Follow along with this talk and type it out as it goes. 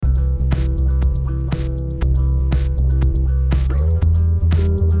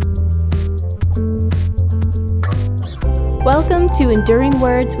Welcome to Enduring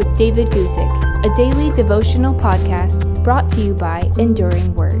Words with David Guzik, a daily devotional podcast brought to you by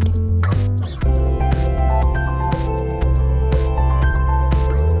Enduring Word.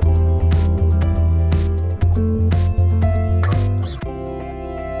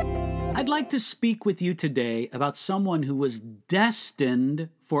 I'd like to speak with you today about someone who was destined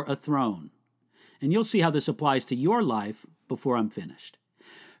for a throne. And you'll see how this applies to your life before I'm finished.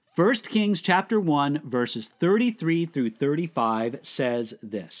 1 Kings chapter 1, verses 33 through 35 says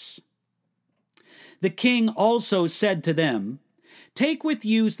this. The king also said to them, "Take with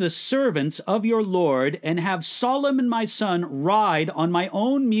you the servants of your Lord, and have Solomon my son ride on my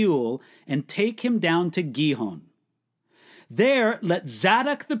own mule, and take him down to Gihon. There let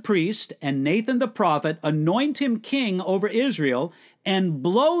Zadok the priest and Nathan the prophet anoint him king over Israel, and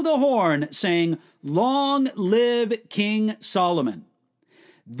blow the horn, saying, 'Long live King Solomon.'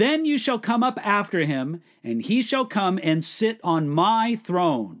 Then you shall come up after him, and he shall come and sit on my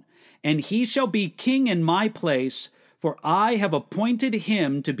throne, and he shall be king in my place, for I have appointed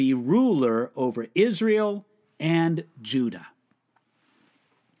him to be ruler over Israel and Judah."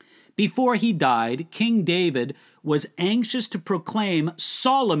 Before he died, King David was anxious to proclaim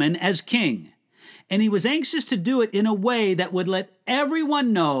Solomon as king, and he was anxious to do it in a way that would let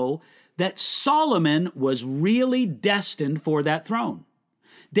everyone know that Solomon was really destined for that throne.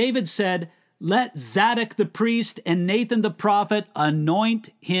 David said, "Let Zadok the priest and Nathan the prophet anoint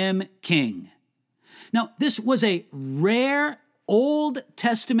him king." Now, this was a rare Old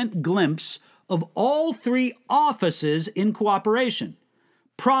Testament glimpse of all three offices in cooperation: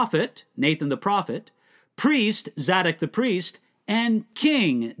 prophet, Nathan the prophet, priest, Zadok the priest, and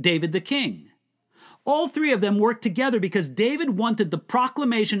king, David the king. All three of them worked together because David wanted the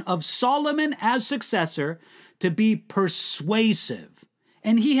proclamation of Solomon as successor to be persuasive.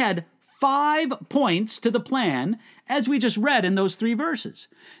 And he had 5 points to the plan, as we just read in those 3 verses.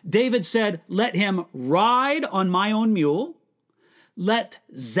 David said, "Let him ride on my own mule. Let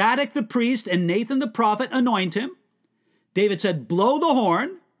Zadok the priest and Nathan the prophet anoint him." David said, "Blow the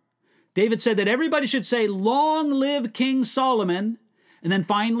horn." David said that everybody should say, "Long live King Solomon." And then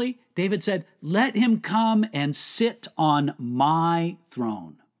finally, David said, "Let him come and sit on my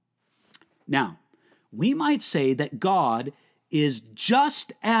throne." Now, we might say that God is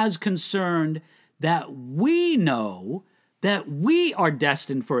just as concerned that we know that we are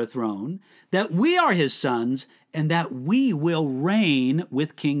destined for a throne, that we are his sons, and that we will reign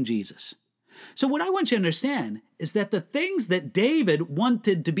with King Jesus. So what I want you to understand is that the things that David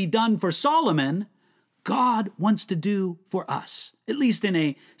wanted to be done for Solomon, God wants to do for us, at least in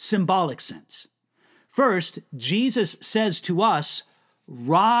a symbolic sense. First, Jesus says to us,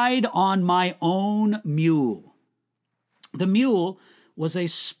 "Ride on my own mule." The mule was a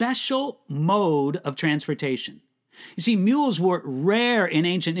special mode of transportation. You see, mules were rare in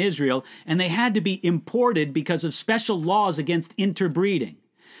ancient Israel, and they had to be imported because of special laws against interbreeding.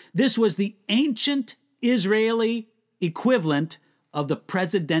 This was the ancient Israeli equivalent of the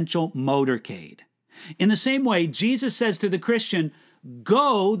presidential motorcade. In the same way, Jesus says to the Christian,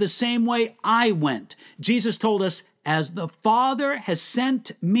 "Go the same way I went." Jesus told us, "As the Father has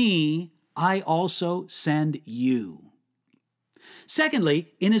sent me, I also send you."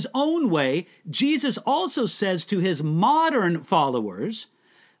 Secondly, in his own way, Jesus also says to his modern followers,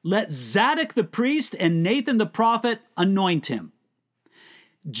 "Let Zadok the priest and Nathan the prophet anoint him."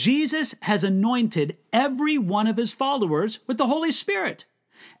 Jesus has anointed every one of his followers with the Holy Spirit.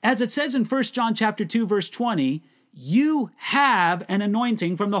 As it says in 1 John chapter 2, verse 20, "You have an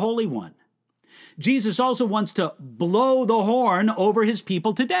anointing from the Holy One." Jesus also wants to blow the horn over his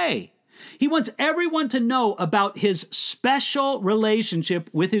people today. He wants everyone to know about his special relationship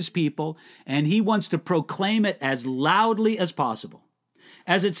with his people, and he wants to proclaim it as loudly as possible.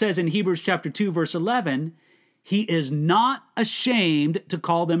 As it says in Hebrews chapter 2, verse 11, "He is not ashamed to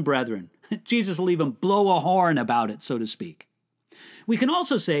call them brethren." Jesus will even blow a horn about it, so to speak. We can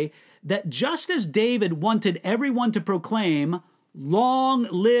also say that just as David wanted everyone to proclaim, "Long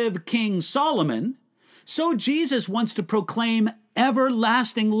live King Solomon," so Jesus wants to proclaim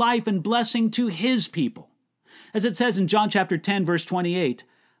everlasting life and blessing to his people. As it says in John chapter 10, verse 28,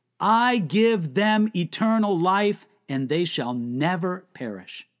 "I give them eternal life, and they shall never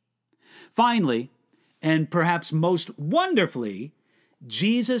perish." Finally, and perhaps most wonderfully,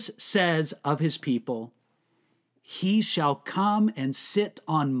 Jesus says of his people, "He shall come and sit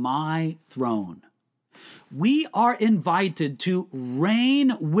on my throne." We are invited to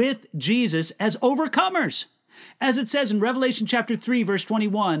reign with Jesus as overcomers. As it says in Revelation chapter 3, verse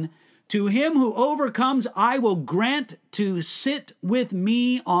 21, "To him who overcomes, I will grant to sit with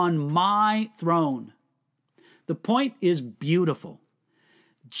me on my throne." The point is beautiful.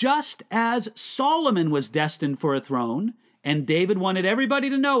 Just as Solomon was destined for a throne, and David wanted everybody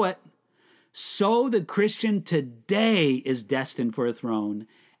to know it, so the Christian today is destined for a throne,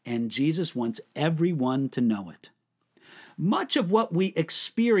 and Jesus wants everyone to know it. Much of what we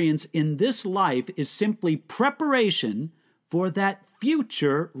experience in this life is simply preparation for that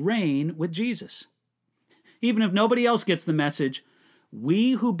future reign with Jesus. Even if nobody else gets the message,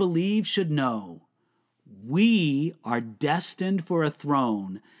 we who believe should know we are destined for a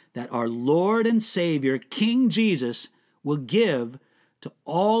throne that our Lord and Savior, King Jesus, will give to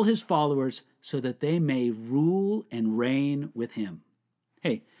all his followers so that they may rule and reign with him.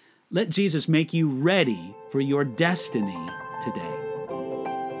 Hey, let Jesus make you ready for your destiny today.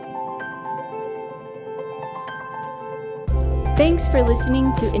 Thanks for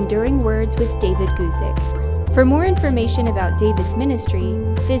listening to Enduring Words with David Guzik. For more information about David's ministry,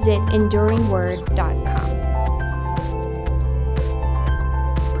 visit enduringword.com.